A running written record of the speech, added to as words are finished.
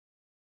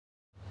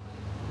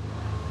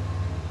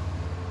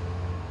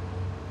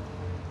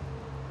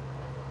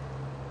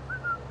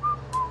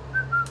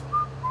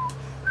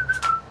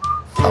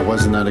I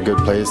wasn't at a good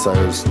place.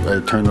 I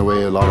turned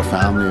away a lot of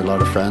family, a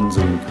lot of friends,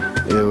 and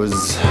it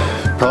was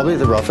probably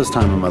the roughest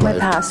time of my life.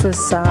 My past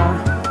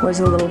was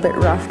a little bit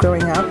rough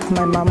growing up.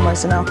 My mom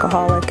was an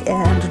alcoholic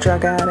and a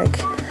drug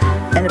addict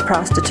and a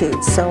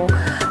prostitute, so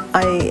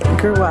I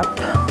grew up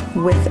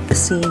with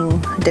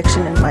seeing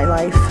addiction in my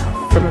life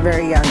from a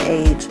very young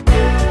age.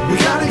 We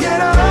gotta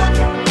get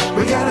up,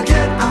 we gotta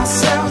get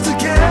ourselves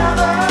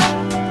together.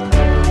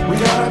 We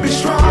gotta be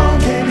strong,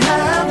 can't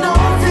have no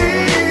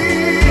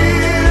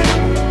fear.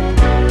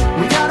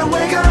 We gotta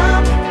wake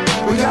up,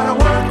 we gotta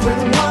work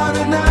with one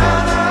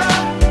another.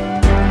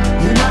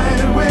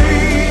 United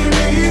way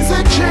needs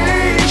a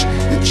change,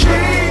 the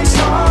change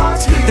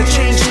starts here. The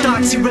change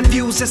starts, he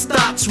refuses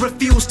thoughts,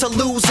 refuse to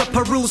lose or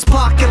peruse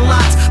parking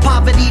lots.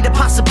 Poverty to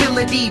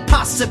possibility,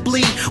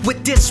 possibly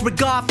with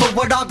disregard for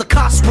what all the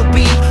costs would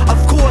be.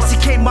 Of course he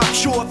came up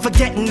short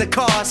forgetting the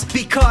cause,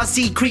 because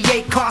he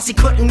create cars he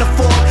couldn't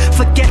afford.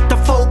 Forget the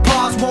faux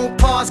pas, won't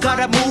pause,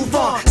 gotta move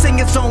on. Sing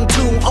his own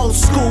tune, old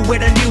school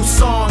with a new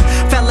song.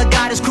 Fella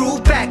got his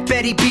groove back,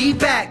 bet he be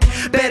back.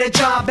 Better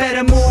job,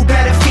 better move,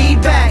 better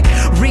feedback.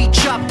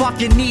 Reach up off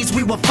your knees,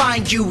 we will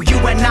find you.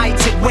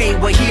 United way,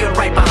 we're here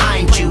right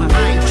behind you. We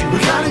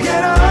gotta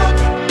get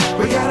up,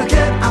 we gotta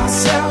get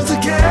ourselves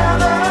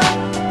together.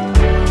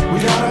 We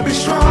gotta be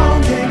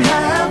strong, can't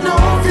have no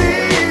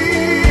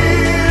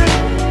fear.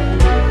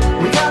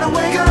 We gotta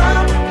wake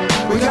up,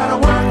 we gotta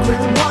work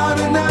with one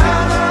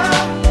another.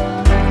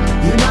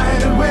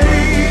 United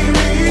way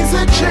needs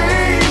a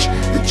change,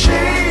 the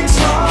change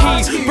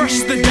starts here. He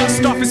brushes the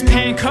dust off his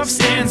handcuffs,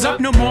 stands up,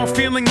 no more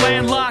feeling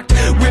landlocked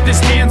with his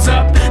hands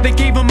up. They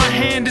gave him a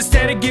hand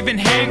instead of giving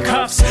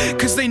handcuffs,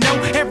 cause they know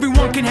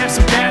everyone can have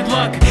some bad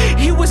luck.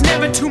 He was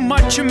never too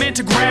much a man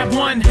to grab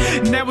one.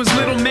 Now his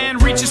little man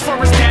reaches for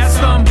his dad's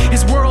thumb.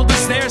 His world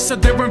is there, so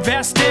they're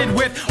invested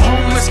with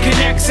homeless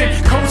connects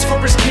and coats for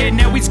his kid.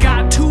 Now he's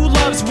got two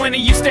loves when he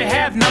used to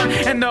have none,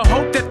 and the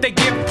hope that they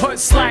get put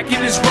slack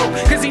in his rope,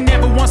 cause he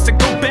never wants to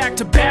go back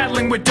to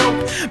battling with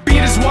dope.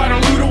 Beat his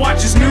Waterloo to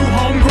watch his new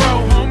home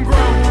grow.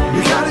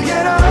 We gotta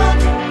get up,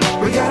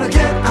 we gotta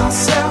get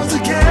ourselves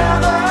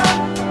together.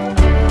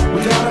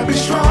 We gotta be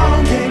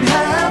strong, can't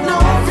have no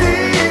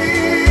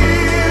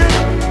fear.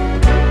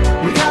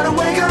 We gotta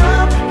wake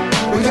up,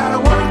 we gotta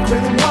work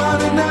with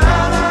one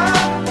another.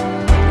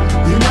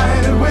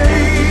 United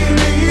way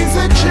needs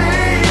a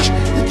change,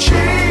 the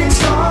change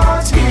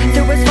starts here.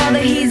 Through his father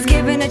he's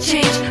given a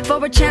change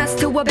for a chance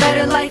to a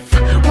better life.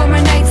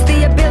 Warmer nights,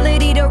 the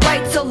ability to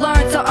write, to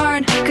learn, to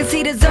earn, cause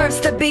he deserves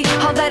to be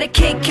all that a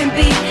kid can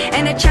be,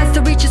 and a chance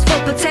to reach his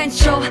full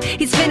potential.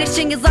 He's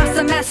finishing his last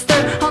semester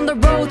on the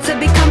road to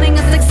becoming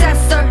a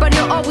successor, but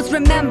he'll always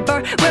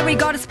remember where he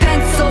got his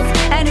pencils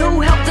and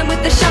who helped him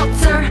with the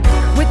shelter.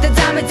 With the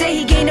time of day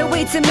he gained a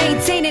weight to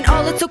maintain, and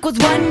all it took was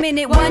 1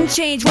 minute, one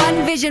change,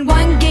 one vision,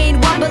 one gain,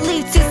 one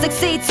belief to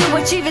succeed, to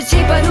achieve his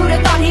dream. But who'd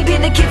have thought he'd be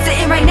the kid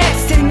sitting right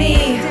next to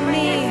me?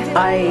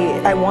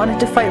 I wanted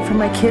to fight for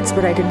my kids,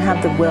 but I didn't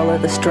have the will or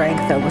the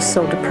strength. I was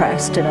so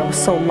depressed and I was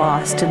so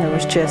lost, and there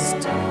was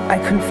just, I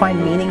couldn't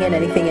find meaning in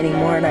anything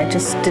anymore, and I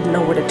just didn't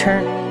know where to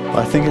turn.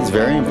 I think it's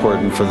very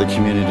important for the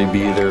community to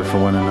be there for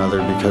one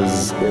another,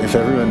 because if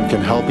everyone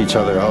can help each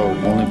other out,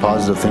 only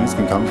positive things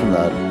can come from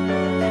that.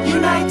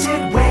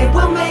 United way,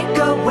 we'll make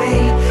a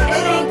way.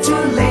 It ain't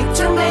too late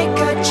to make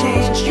a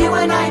change.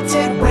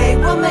 United way,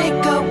 we'll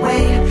make a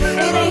way.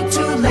 It ain't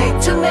too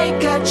late to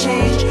make a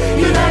change.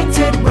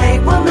 United way,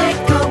 we'll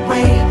make a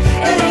way.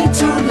 It ain't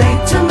too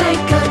late to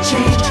make a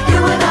change.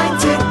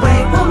 United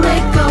way, we'll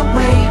make a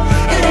way.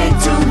 It ain't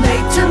too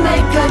late to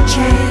make a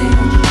change.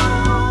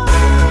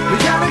 We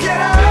gotta get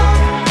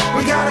up,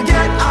 we gotta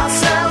get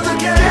ourselves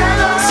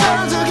together.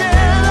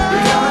 We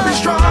gotta be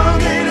strong,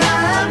 can't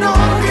have no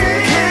fear.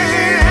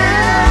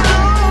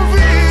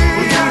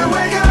 We gotta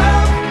wake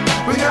up,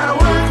 we gotta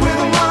work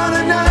with one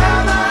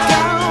another.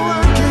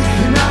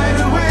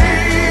 United way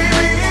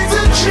needs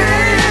a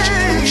change,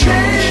 the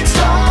change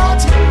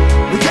starts.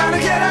 We gotta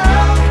get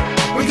up,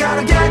 we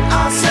gotta get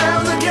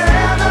ourselves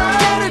together.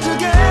 Get it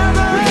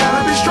together. We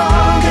gotta be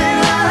strong,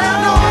 can't have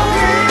no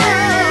fear.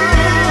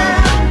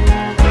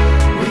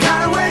 We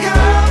gotta wake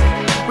up,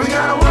 we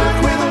gotta work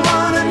with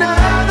one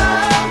another.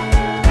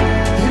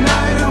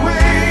 United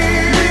way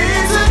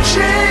needs a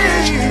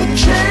change, the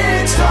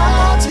change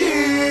starts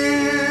here.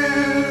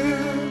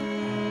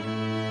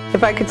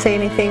 If I could say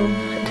anything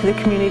to the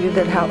community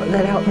that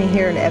helped me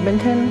here in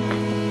Edmonton,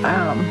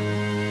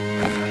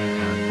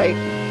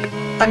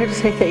 I would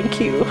say thank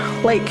you.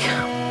 Like,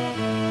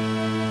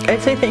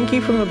 I'd say thank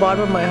you from the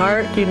bottom of my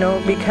heart, you know,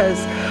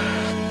 because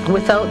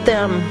without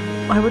them,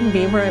 I wouldn't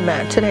be where I'm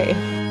at today.